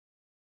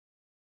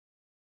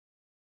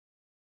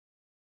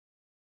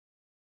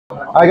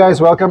Hi guys,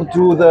 welcome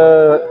to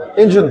the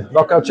Engen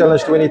Knockout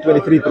Challenge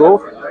 2023 draw.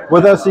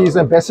 With us is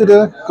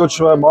Ambassador, Coach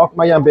Mark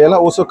Mayambela,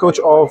 also coach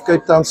of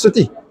Cape Town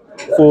City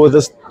for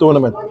this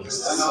tournament.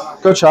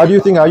 Coach, how do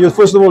you think,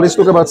 first of all, let's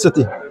talk about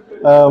City.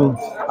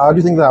 How do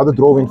you think how the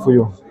draw went for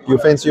you? Do you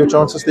fancy your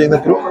chances there in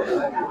that group?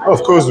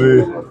 Of course,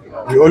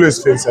 we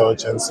always fancy our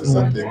chances.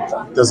 I think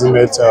it doesn't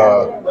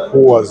matter who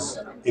was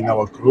in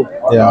our group,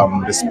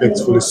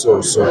 respectfully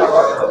so. So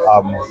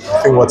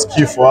I think what's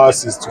key for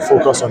us is to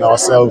focus on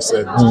ourselves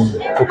and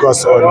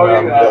focus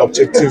on the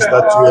objectives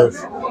that we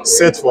have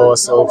set for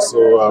ourselves.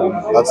 So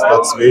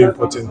that's very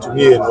important to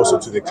me and also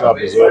to the club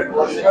as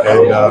well.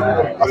 And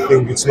I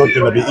think it's not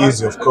going to be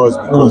easy, of course,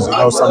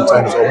 because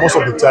sometimes or most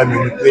of the time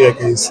when you play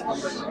against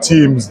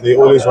teams, they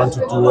always want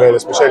to do well,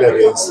 especially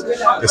against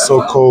the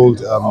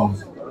so-called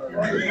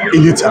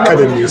elite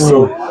academies.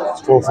 So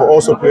for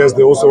also players,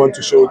 they also want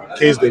to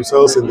showcase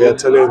themselves and their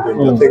talent.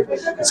 And I think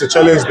it's a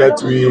challenge that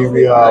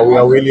we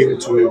are willing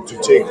to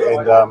take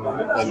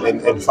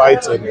and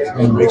fight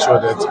and make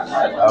sure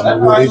that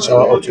we reach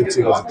our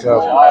objective as a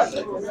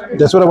club.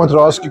 That's what I wanted to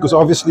ask you, because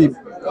obviously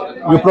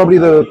you're probably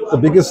the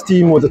biggest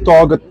team with the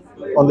target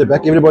on the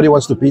back. Everybody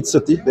wants to beat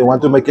City. They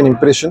want to make an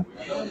impression.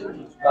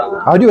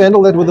 How do you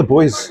handle that with the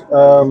boys?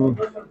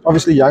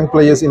 Obviously, young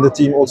players in the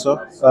team also.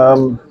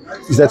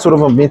 Is that sort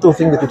of a mental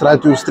thing that you try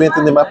to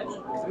strengthen them up?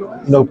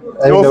 No,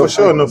 for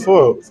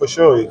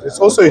sure. It's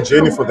also a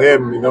journey for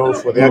them,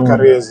 for their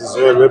careers as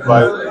well,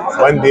 whereby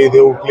one day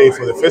they will play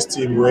for the first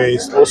team, where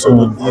it's also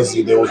not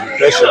easy. There will be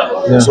pressure,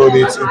 so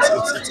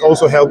it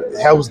also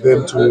helps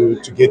them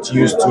to get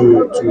used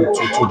to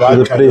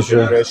that kind of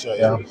pressure.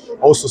 Yeah.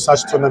 Also,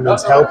 such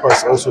tournaments help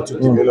us also to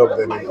develop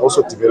them and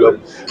also develop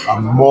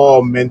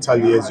more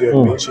mentally, as you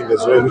have mentioned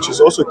as well, which is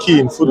also key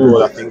in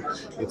football. I think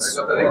it's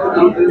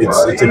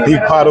a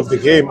big part of the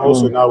game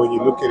also now when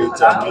you look at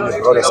it in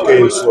a broader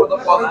scale. So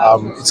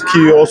it's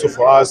key also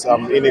for us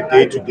in a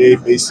day-to-day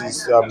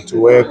basis to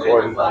work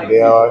on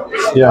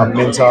their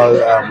mental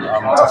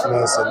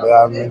toughness and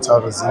their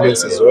mental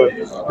resilience as well.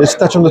 Let's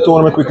touch on the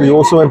tournament quickly.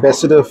 Also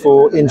ambassador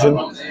for Engen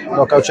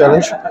Knockout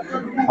Challenge.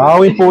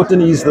 How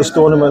important is this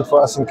tournament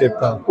for us in Cape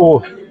Town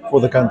or for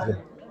the country?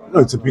 No,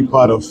 it's a big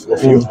part of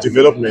youth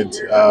development.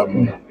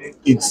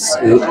 It's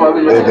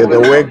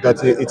the work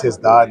that it has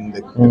done,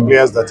 the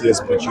players that he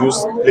has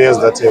produced, players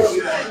that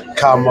have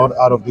come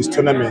out of this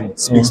tournament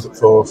speaks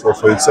for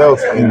itself.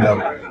 And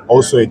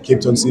also at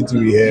Cape Town City,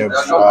 we have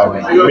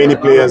many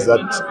players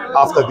that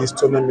after this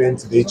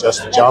tournament, they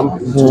just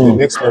jump into the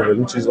next level,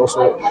 which is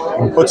also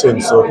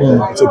important. So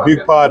it's a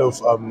big part of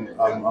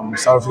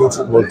South African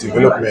football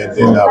development.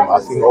 And I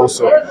think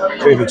also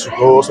credit to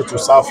go also to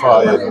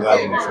SAFA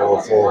and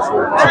for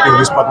keeping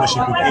this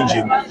partnership with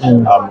Engen.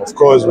 Of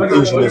course, with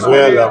Engen as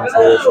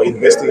well, for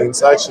investing in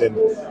such. And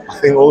I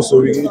think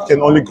also it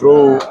can only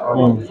grow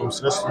from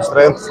strength to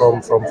strength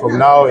from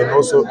now, and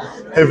also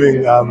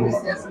having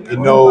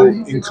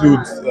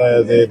include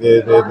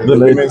the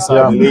women's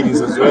and the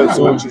ladies as well,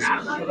 so which is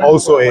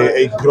also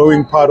a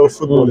growing part of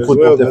football as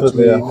well, that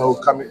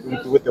we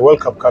coming with the World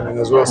Cup coming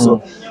as well.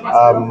 So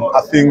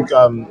I think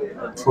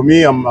for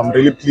me, I'm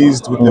really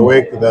pleased with the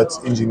work that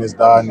Engen has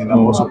done, and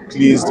I'm also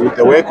pleased with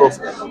the work of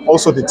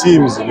also the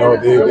teams.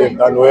 They've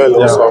done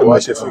well. Also, I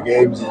watched a few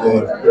games in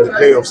the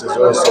playoffs as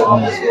well.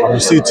 So you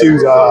see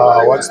teams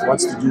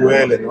wants to do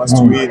well and wants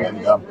to win,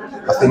 and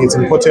I think it's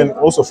important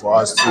also for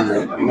us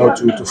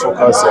to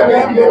focus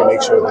and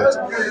make sure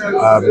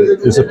that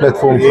there's a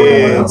platform.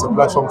 It's a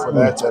platform for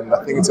that, and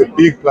I think it's a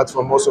big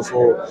platform also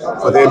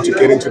for them to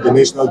get into the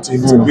national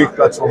team. It's a big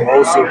platform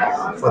also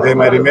for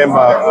them. I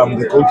remember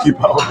the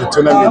goalkeeper of the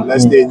tournament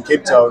last day in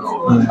Cape Town,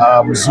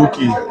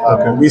 Zuki.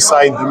 We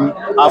signed him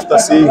after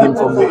seeing him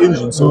from the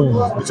Engen,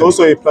 so it's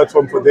also a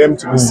platform for them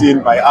to be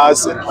seen by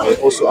us and by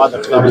also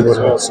other clubs as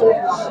well. So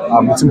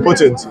it's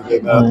important,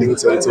 and I think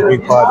it's a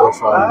big part of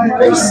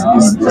this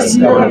youth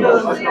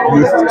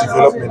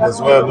development as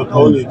well, not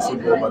only in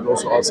football but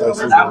also outside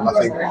football.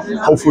 I think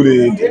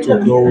hopefully it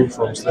will grow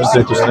from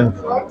strength to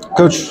strength.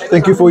 Coach,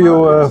 thank you for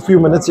your few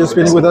minutes here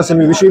spending with us, and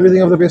we wish you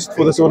everything of the best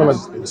for the tournament.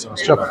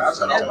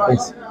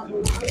 Thanks.